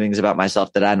realizing things about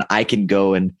myself that I can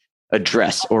go and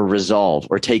address or resolve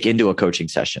or take into a coaching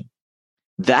session?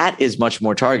 That is much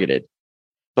more targeted.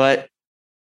 But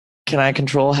can I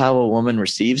control how a woman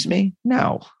receives me?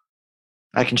 No.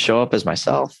 I can show up as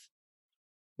myself.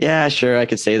 Yeah, sure. I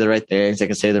could say the right things. I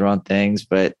can say the wrong things,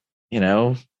 but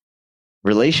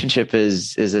relationship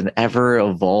is an ever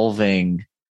evolving.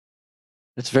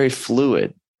 It's very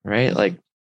fluid, right? Like,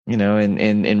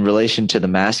 in relation to the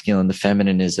masculine, the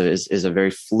feminine is a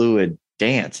very fluid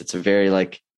dance. It's a very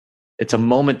it's a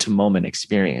moment to moment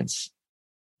experience.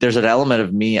 There's an element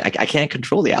of me. I can't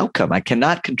control the outcome. I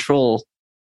cannot control.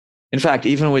 In fact,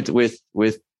 even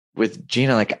with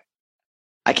Gina, like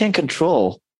I can't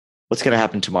control what's going to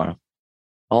happen tomorrow.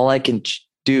 All I can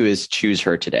do is choose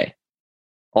her today.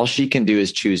 All she can do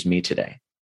is choose me today.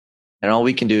 And all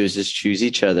we can do is just choose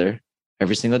each other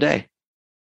every single day.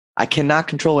 I cannot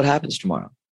control what happens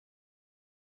tomorrow,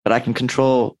 but I can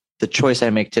control the choice I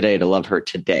make today to love her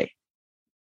today.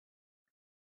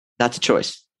 That's a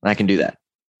choice. And I can do that.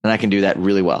 And I can do that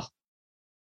really well.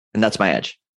 And that's my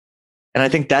edge. And I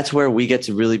think that's where we get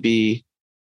to really be,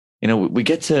 I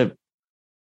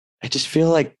just feel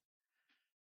like,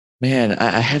 man,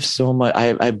 I have so much,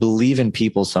 I believe in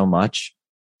people so much.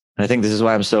 And I think this is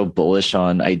why I'm so bullish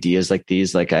on ideas like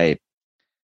these. Like I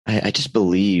just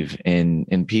believe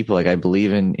in people. Like I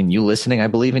believe in you listening. I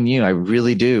believe in you. I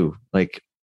really do. Like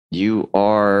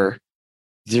there's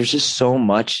just so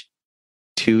much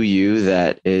to you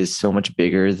that is so much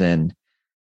bigger than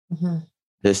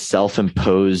this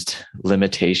self-imposed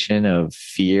limitation of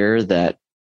fear, that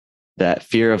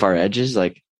fear of our edges.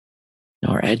 Like,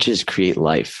 our edges create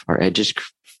life. Our edges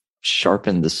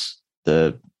sharpen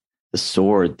the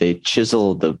sword. They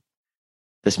chisel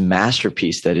this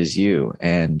masterpiece that is you.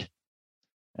 And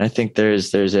I think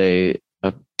there's a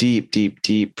deep, deep,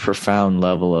 deep, profound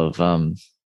level of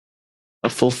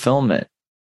fulfillment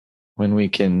when we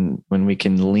can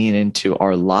lean into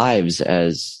our lives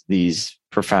as these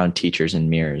profound teachers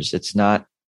and mirrors. It's not.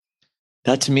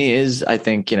 That to me is, I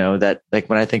think, that like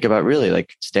when I think about really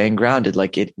like staying grounded,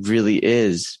 like it really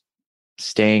is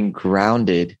staying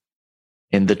grounded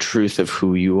in the truth of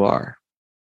who you are,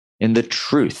 in the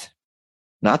truth,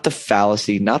 not the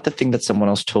fallacy, not the thing that someone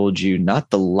else told you, not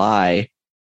the lie,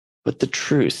 but the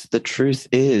truth. The truth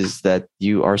is that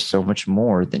you are so much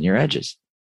more than your edges.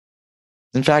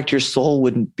 In fact, your soul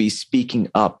wouldn't be speaking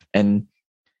up and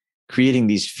creating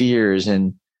these fears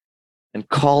and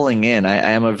calling in.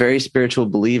 I am a very spiritual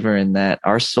believer in that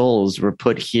our souls were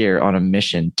put here on a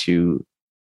mission to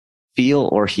feel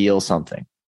or heal something.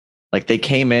 Like they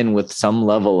came in with some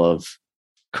level of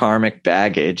karmic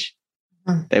baggage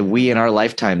that we in our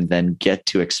lifetime then get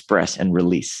to express and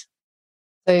release.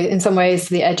 So in some ways,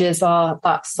 the edges are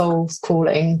that soul's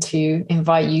calling to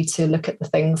invite you to look at the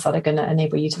things that are going to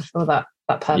enable you to feel that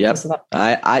purpose.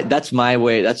 Yep. That's my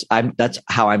way. That's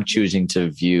how I'm choosing to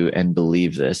view and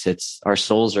believe this. It's our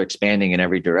souls are expanding in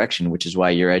every direction, which is why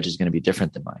your edge is going to be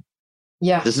different than mine.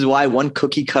 Yeah. This is why one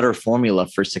cookie cutter formula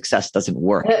for success doesn't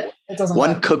work. It doesn't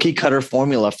One work. cookie cutter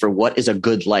formula for what is a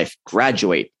good life: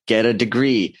 graduate, get a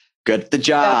degree, get the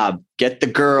job, get the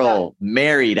girl,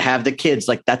 married, have the kids.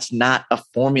 Like that's not a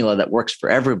formula that works for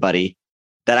everybody.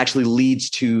 That actually leads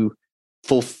to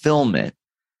fulfillment.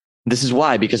 This is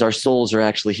why, because our souls are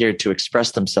actually here to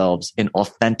express themselves in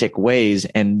authentic ways,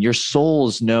 and your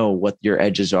souls know what your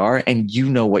edges are, and you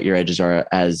know what your edges are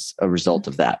as a result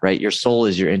of that, right? Your soul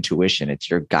is your intuition.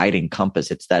 It's your guiding compass.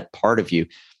 It's that part of you.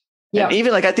 Yeah. And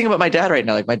even like I think about my dad right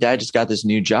now, like my dad just got this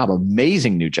new job,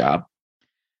 amazing new job,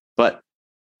 but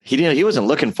he wasn't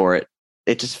looking for it.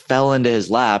 It just fell into his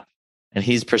lap and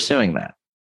he's pursuing that.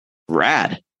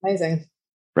 Rad. Amazing.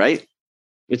 Right?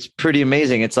 It's pretty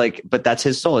amazing. It's like, but that's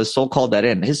his soul. His soul called that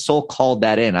in. His soul called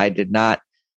that in.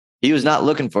 He was not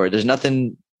looking for it. There's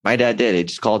nothing my dad did. He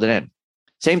just called it in.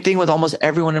 Same thing with almost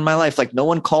everyone in my life. Like no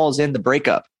one calls in the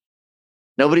breakup.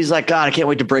 Nobody's like, God, I can't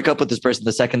wait to break up with this person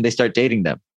the second they start dating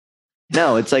them.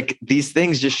 No, it's like these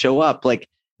things just show up. Like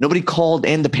nobody called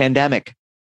in the pandemic.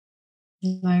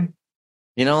 No.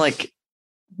 You know, like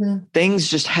things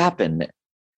just happen.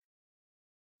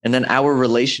 And then our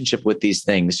relationship with these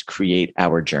things create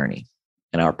our journey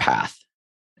and our path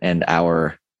and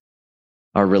our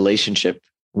relationship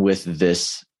with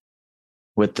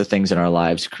the things in our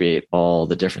lives create all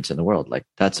the difference in the world. Like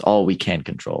that's all we can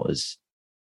control is,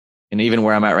 and even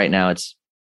where I'm at right now,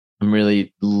 I'm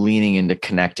really leaning into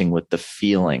connecting with the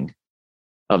feeling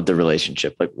of the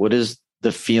relationship. Like what is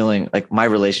the feeling, like my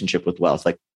relationship with wealth?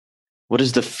 Like what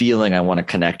is the feeling I want to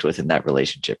connect with in that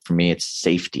relationship? For me, it's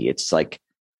safety. It's like,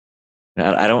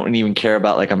 I don't even care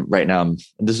about like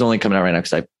this is only coming out right now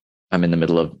because I'm in the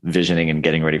middle of visioning and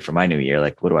getting ready for my new year.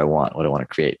 Like, what do I want? What do I want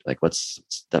to create? Like, what's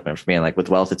that meant for me? And like with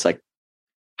wealth, it's like,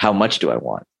 how much do I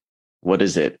want? What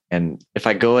is it? And if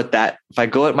I go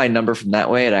at my number from that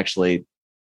way,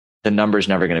 the number is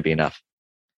never going to be enough.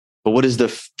 But what is the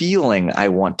feeling I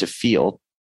want to feel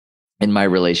in my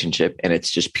relationship? And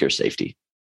it's just pure safety.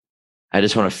 I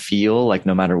just want to feel like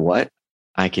no matter what,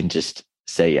 I can just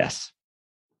say yes.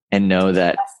 And know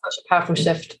that that's such a powerful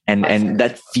shift. And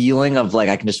that feeling of like,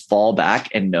 I can just fall back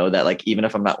and know that like, even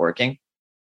if I'm not working,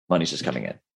 money's just coming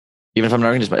in. Even if I'm not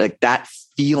working, just like that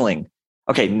feeling.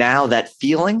 Okay. Now that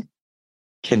feeling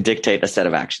can dictate a set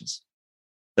of actions,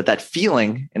 but that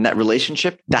feeling in that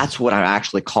relationship, that's what I'm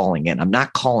actually calling in. I'm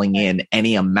not calling in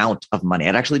any amount of money.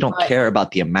 I actually don't care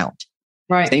about the amount.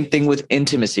 Right. Same thing with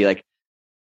intimacy. Like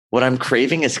what I'm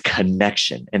craving is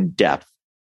connection and depth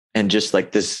and just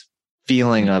like this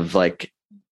feeling of like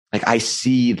I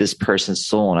see this person's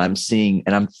soul and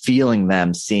I'm feeling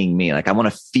them seeing me. Like I want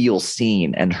to feel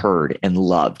seen and heard and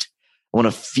loved. I want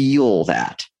to feel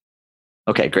that.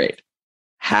 Okay, great.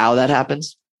 How that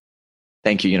happens?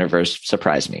 Thank you, universe.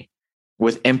 Surprise me.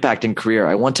 With impact and career,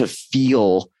 I want to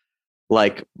feel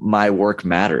like my work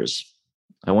matters.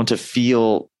 I want to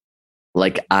feel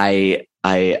like I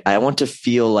want to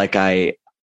feel like I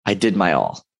did my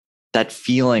all. That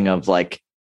feeling of like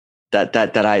that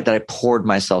I poured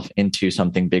myself into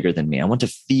something bigger than me. I want to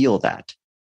feel that.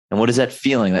 And what is that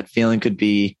feeling? That feeling could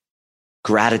be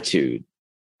gratitude,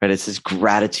 right? It's this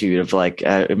gratitude of like,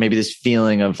 maybe this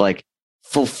feeling of like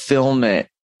fulfillment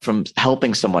from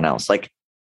helping someone else. Like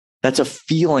that's a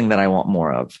feeling that I want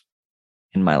more of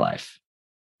in my life.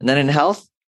 And then in health,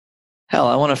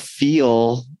 I want to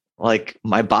feel like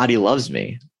my body loves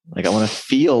me. Like I want to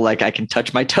feel like I can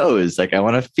touch my toes. Like I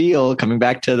want to feel, coming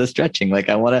back to the stretching, like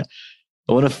I want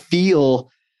to feel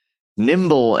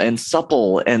nimble and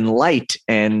supple and light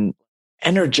and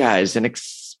energized and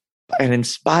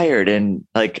inspired. And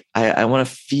like, I want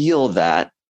to feel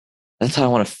that. That's how I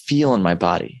want to feel in my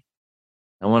body.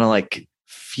 I want to like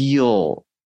feel,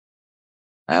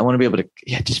 I want to be able to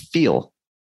just feel.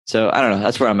 So I don't know.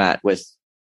 That's where I'm at with,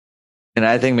 and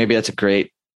I think maybe that's a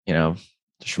great,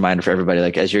 just a reminder for everybody,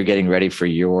 like as you're getting ready for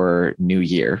your new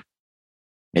year,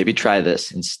 maybe try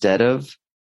this. Instead of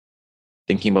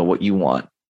thinking about what you want,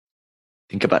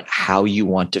 think about how you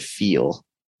want to feel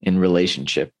in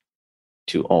relationship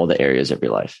to all the areas of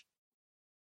your life.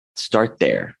 Start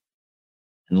there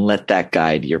and let that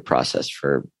guide your process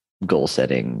for goal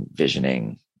setting,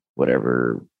 visioning,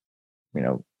 whatever,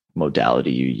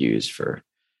 modality you use for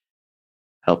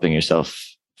helping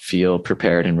yourself feel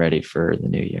prepared and ready for the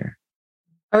new year.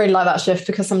 I really like that shift,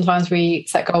 because sometimes we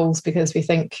set goals because we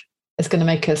think it's going to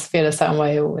make us feel a certain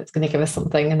way, or it's going to give us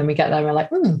something. And then we get there and we're like,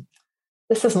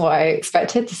 this isn't what I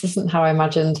expected. This isn't how I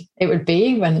imagined it would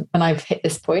be when I've hit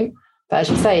this point. But as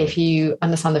you say, if you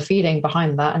understand the feeling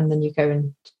behind that, and then you go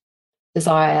and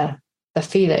desire the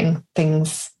feeling,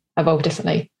 things evolve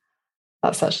differently.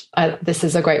 This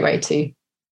is a great way to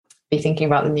be thinking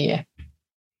about the new year.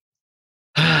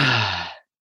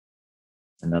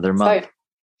 Another month. So,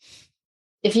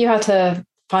 if you had to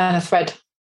find a thread,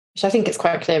 which I think it's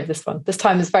quite clear with this one, this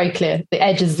time is very clear. The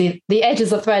edge is the edge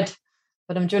is a thread.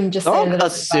 But I'm doing just don't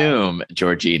assume,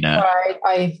 Georgina. Sorry,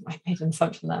 I made an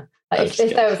assumption there. Like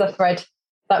if there was a thread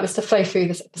that was to flow through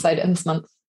this episode and this month,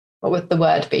 what would the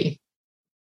word be?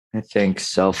 I think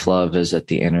self-love is at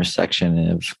the intersection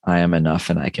of I am enough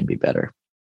and I can be better.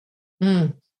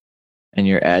 And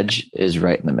your edge is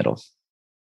right in the middle.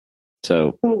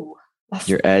 So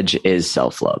your edge is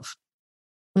self-love.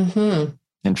 Mm-hmm.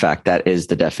 In fact, that is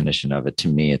the definition of it. To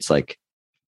me, it's like,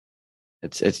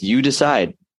 it's you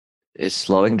decide, is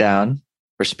slowing down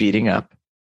or speeding up.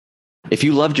 If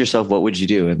you loved yourself, what would you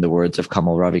do? In the words of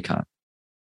Kamal Ravikant,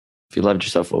 if you loved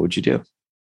yourself, what would you do?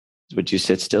 Would you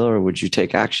sit still, or would you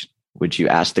take action? Would you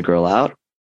ask the girl out,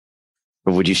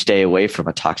 or would you stay away from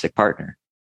a toxic partner?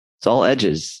 It's all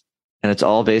edges, and it's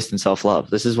all based in self-love.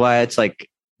 This is why I think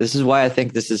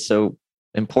this is so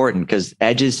important, because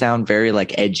edges sound very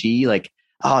like edgy, like,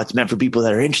 oh, it's meant for people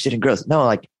that are interested in growth. No,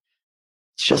 like,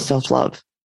 it's just self-love.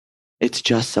 It's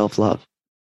just self-love.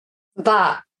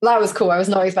 That was cool. I was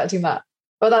not expecting that.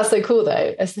 But that's so cool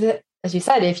though. As you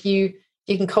said, if you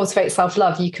can cultivate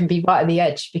self-love, you can be right at the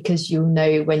edge, because you'll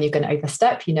know when you're going to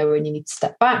overstep, you know when you need to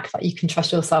step back, like you can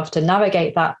trust yourself to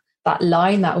navigate that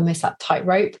line, that almost that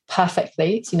tightrope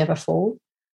perfectly, so you never fall,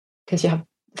 because you have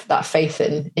that faith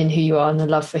in who you are and the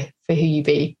love for who you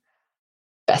be.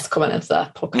 Best comment of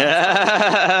the podcast.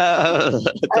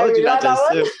 I told you not to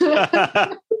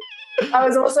assume. That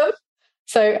was awesome.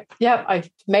 So yeah, I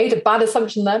made a bad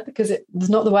assumption there, because it was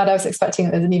not the word I was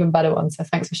expecting. There's an even better one. So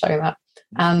thanks for sharing that.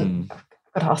 And I've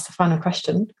got to ask the final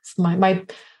question. It's my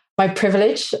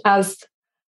privilege as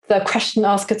the question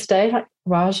asker today. Like,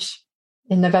 Raj,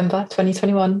 in November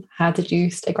 2021, how did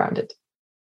you stay grounded?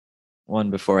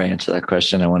 Before I answer that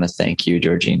question, I want to thank you,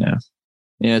 Georgina.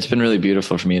 It's been really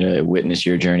beautiful for me to witness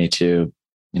your journey too.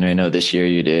 I know this year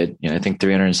you did, I think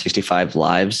 365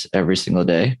 lives every single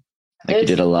day. Like you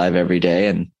did a live every day.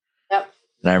 And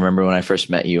I remember when I first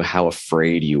met you, how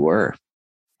afraid you were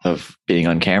of being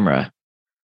on camera.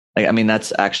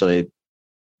 That's actually,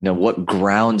 what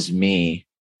grounds me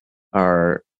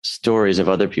are stories of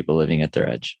other people living at their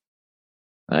edge.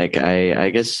 Like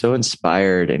I get so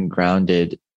inspired and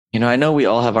grounded. I know we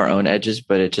all have our own edges,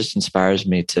 but it just inspires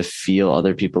me to feel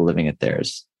other people living at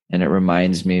theirs. And it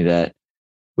reminds me that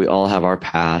we all have our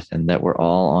path, and that we're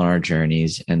all on our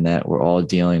journeys, and that we're all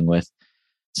dealing with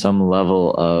some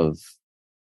level of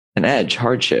an edge,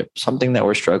 hardship, something that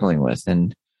we're struggling with.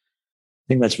 And I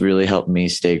think that's really helped me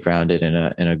stay grounded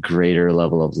in a greater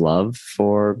level of love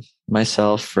for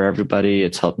myself, for everybody.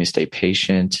 It's helped me stay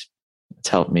patient. It's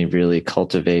helped me really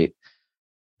cultivate,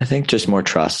 I think, just more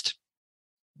trust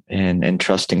and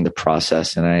trusting the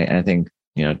process. And I think,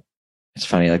 it's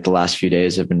funny, like the last few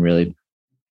days have been really,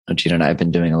 Gina and I have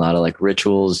been doing a lot of like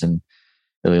rituals and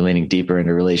really leaning deeper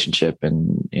into relationship.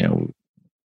 And,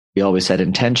 we always had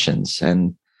intentions.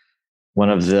 And one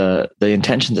of the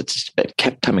intentions that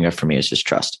kept coming up for me is just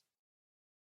trust.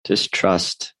 Just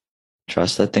trust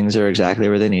that things are exactly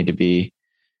where they need to be.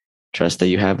 Trust that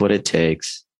you have what it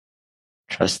takes.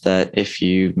 Trust that if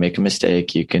you make a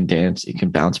mistake, you can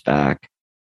bounce back.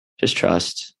 Just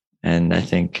trust. And I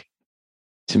think,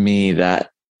 to me,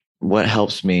 that what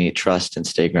helps me trust and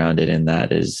stay grounded in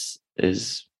that is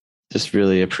just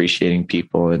really appreciating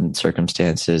people and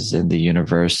circumstances and the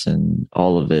universe and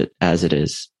all of it as it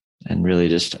is, and really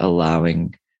just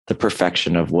allowing the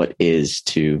perfection of what is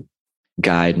to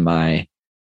guide my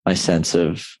sense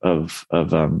of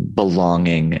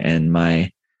belonging and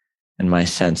my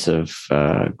sense of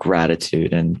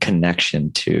gratitude and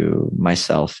connection to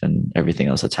myself and everything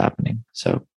else that's happening.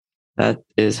 So that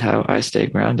is how I stay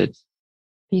grounded.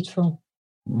 Beautiful.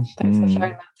 Thanks for sharing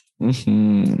that.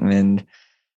 And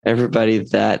everybody,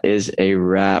 that is a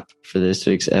wrap for this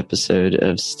week's episode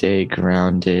of Stay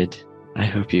Grounded. I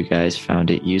hope you guys found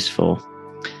it useful.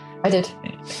 I did.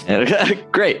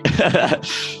 Great.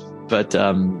 But,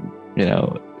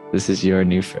 this is your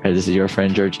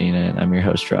friend Georgina, and I'm your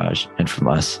host Raj. And from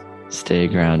us, stay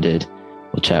grounded.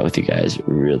 We'll chat with you guys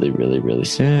really, really, really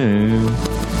soon.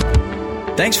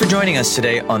 Thanks for joining us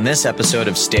today on this episode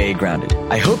of Stay Grounded.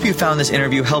 I hope you found this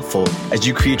interview helpful as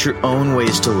you create your own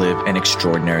ways to live an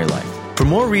extraordinary life. For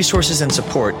more resources and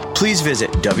support, please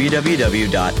visit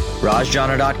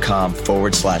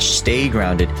www.rajjana.com/stay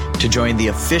grounded to join the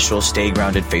official Stay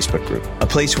Grounded Facebook group, a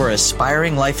place where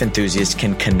aspiring life enthusiasts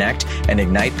can connect and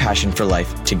ignite passion for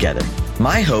life together.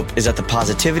 My hope is that the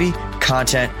positivity,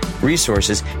 content,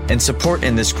 resources, and support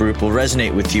in this group will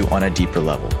resonate with you on a deeper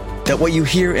level. That what you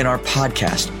hear in our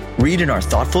podcast, read in our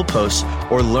thoughtful posts,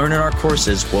 or learn in our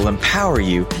courses will empower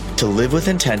you to live with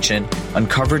intention,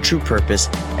 uncover true purpose,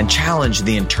 and challenge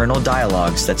the internal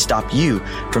dialogues that stop you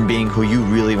from being who you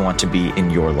really want to be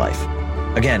in your life.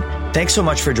 Again, thanks so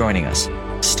much for joining us.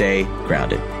 Stay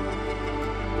grounded.